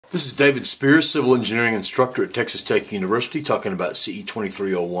This is David Spears, Civil Engineering Instructor at Texas Tech University, talking about CE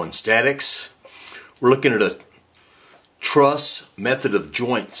 2301 statics. We're looking at a truss method of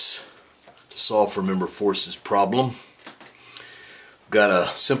joints to solve for member forces problem. We've got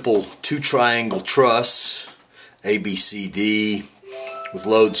a simple two-triangle truss, A, B, C, D, with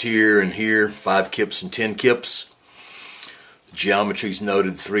loads here and here, 5 kips and 10 kips. The geometry is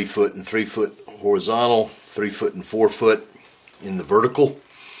noted 3 foot and 3 foot horizontal, 3 foot and 4 foot in the vertical.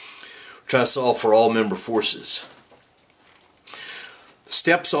 Try to solve for all member forces. The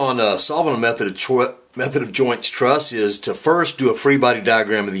steps on solving a method of joints truss is to first do a free body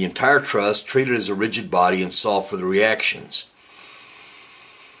diagram of the entire truss, treat it as a rigid body, and solve for the reactions.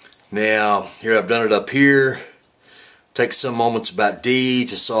 Now, here I've done it up here. Take some moments about D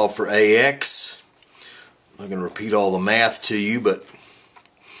to solve for AX. I'm not going to repeat all the math to you, but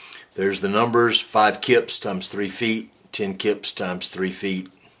there's the numbers: 5 kips times 3 feet, 10 kips times 3 feet.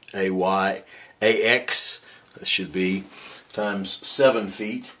 AX, that should be, times 7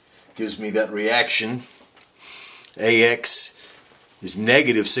 feet, gives me that reaction. AX is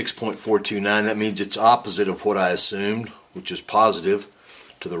negative 6.429. That means it's opposite of what I assumed, which is positive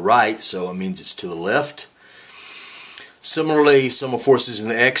to the right, so it means it's to the left. Similarly, sum of forces in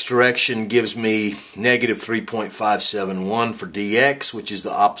the X direction gives me negative 3.571 for DX, which is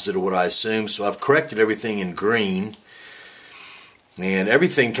the opposite of what I assumed. So I've corrected everything in green. And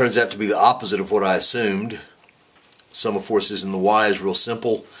everything turns out to be the opposite of what I assumed. Sum of forces in the Y is real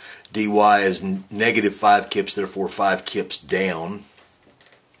simple. dy is negative 5 kips, therefore 5 kips down.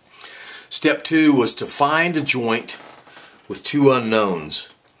 Step 2 was to find a joint with two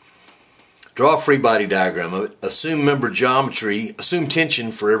unknowns. Draw a free body diagram of it. Assume member geometry, assume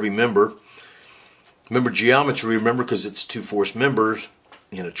tension for every member. Member geometry, remember, because it's two force members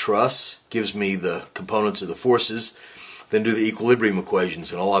in a truss, gives me the components of the forces. Then do the equilibrium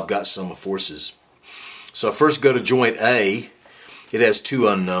equations, and all I've got is sum of forces. So I first go to joint A. It has two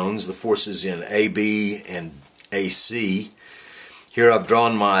unknowns, the forces in AB and AC. Here I've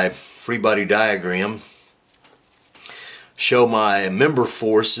drawn my free body diagram. Show my member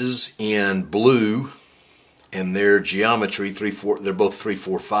forces in blue and their geometry, they're both 3,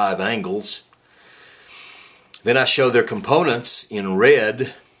 4, 5 angles. Then I show their components in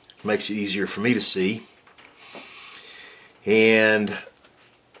red. Makes it easier for me to see. And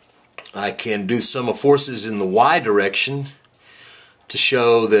I can do sum of forces in the Y direction to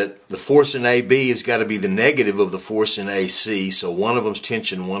show that the force in AB has got to be the negative of the force in AC. So one of them's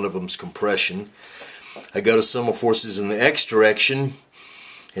tension, one of them's compression. I go to sum of forces in the X direction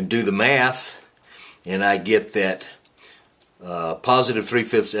and do the math, and I get that positive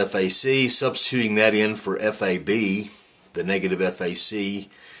 3/5 FAC, substituting that in for FAB, the negative FAC.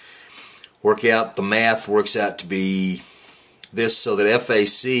 Work out the math, works out to be this, so that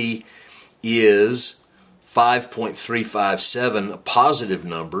FAC is 5.357, a positive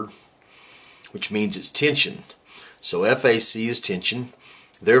number, which means it's tension. So FAC is tension,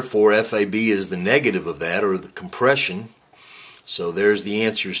 therefore FAB is the negative of that, or the compression. So there's the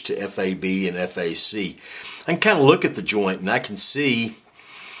answers to FAB and FAC. I can kind of look at the joint and I can see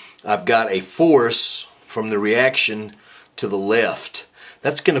I've got a force from the reaction to the left.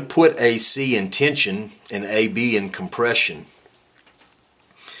 That's going to put AC in tension and AB in compression.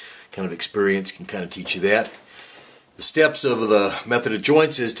 Kind of experience can kind of teach you that. The steps of the method of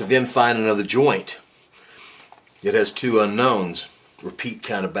joints is to then find another joint. It has two unknowns. Repeat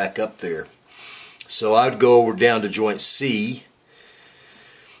kind of back up there. So I would go over down to joint C,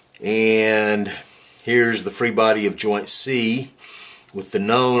 and here's the free body of joint C with the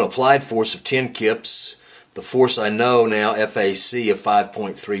known applied force of 10 kips. The force I know now, FAC, of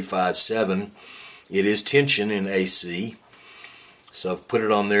 5.357. It is tension in AC. So I've put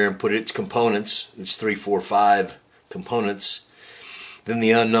it on there and put its components. It's 3, 4, 5 components. Then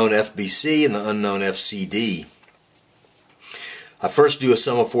the unknown FBC and the unknown FCD. I first do a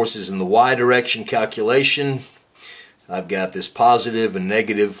sum of forces in the Y direction calculation. I've got this positive and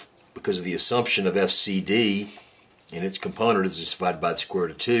negative because of the assumption of FCD, and its component is just divided by the square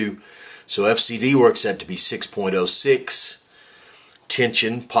root of 2. So FCD works out to be 6.06,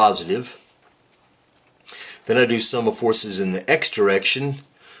 tension, positive. Then I do sum of forces in the X direction,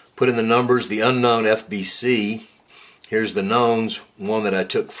 put in the numbers, the unknown FBC. Here's the knowns, one that I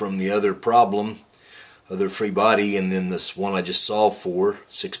took from the other problem, other free body, and then this one I just solved for,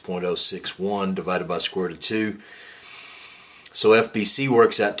 6.061 divided by square root of 2. So FBC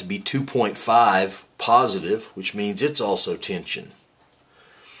works out to be 2.5 positive, which means it's also tension.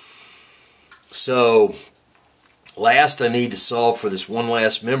 So last I need to solve for this one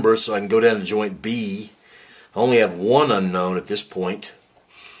last member, so I can go down to joint B. I only have one unknown at this point.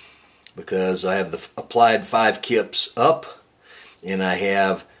 because I have the applied 5 kips up, and I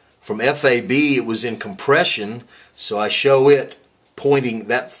have from FAB it was in compression, so I show it pointing,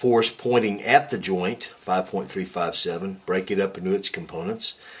 that force pointing at the joint, 5.357, break it up into its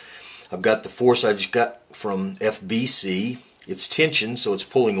components. I've got the force I just got from FBC, it's tension, so it's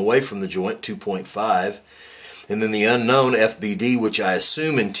pulling away from the joint, 2.5, and then the unknown FBD, which I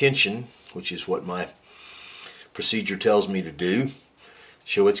assume in tension, which is what my procedure tells me to do.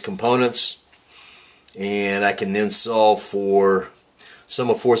 Show its components, and I can then solve for sum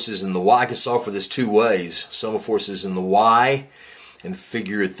of forces in the Y. I can solve for this 2 ways. Sum of forces in the Y and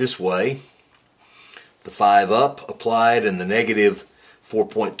figure it this way. The 5 up applied and the negative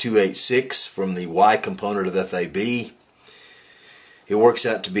 4.286 from the Y component of FAB. It works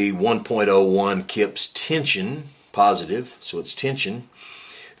out to be 1.01 kips tension, positive, so it's tension.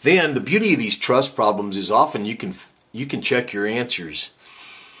 Then the beauty of these truss problems is often you can check your answers.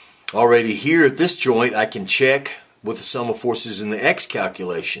 Already here at this joint, I can check with the sum of forces in the X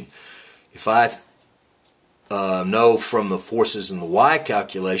calculation. If I know from the forces in the Y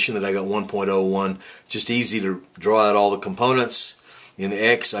calculation that I got 1.01, just easy to draw out all the components. In the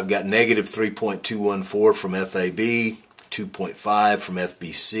X, I've got negative 3.214 from FAB, 2.5 from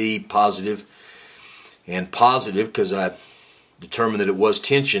FBC, positive, and positive because I determined that it was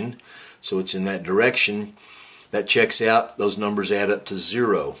tension, so it's in that direction. That checks out, those numbers add up to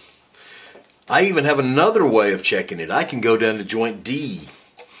 0. I even have another way of checking it. I can go down to joint D,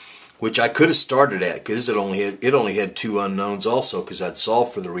 which I could have started at because it only had 2 unknowns also, because I'd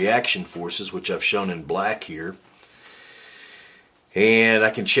solved for the reaction forces, which I've shown in black here. And I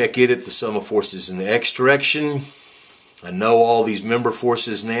can check it at the sum of forces in the X direction. I know all these member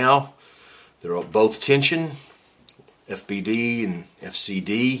forces now. They're both tension, FBD and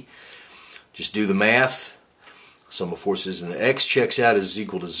FCD. Just do the math. Sum of forces in the X checks out as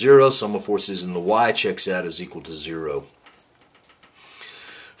equal to 0. Sum of forces in the Y checks out as equal to 0.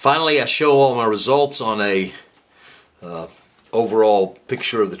 Finally, I show all my results on a overall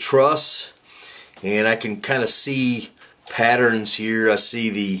picture of the truss, and I can kind of see patterns here. I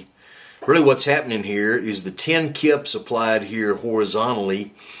see really what's happening here is the 10 kips applied here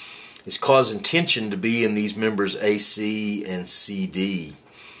horizontally is causing tension to be in these members AC and CD.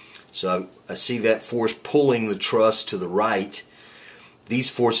 So I see that force pulling the truss to the right, these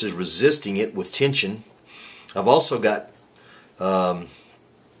forces resisting it with tension. I've also got, let's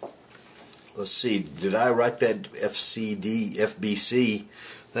see, did I write that FBC?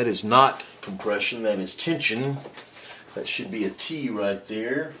 That is not compression, that is tension. That should be a T right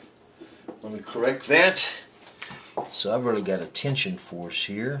there. Let me correct that. So I've really got a tension force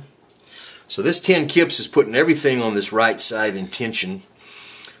here. So this 10 kips is putting everything on this right side in tension.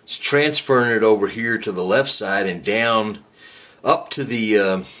 It's transferring it over here to the left side and down up to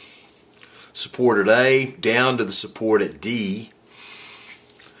the support at A, down to the support at D.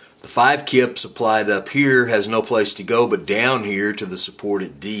 The 5 kips applied up here has no place to go but down here to the support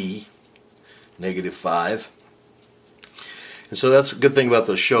at D, negative 5. And so that's a good thing about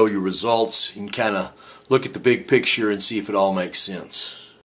those show you results. You can kind of look at the big picture and see if it all makes sense.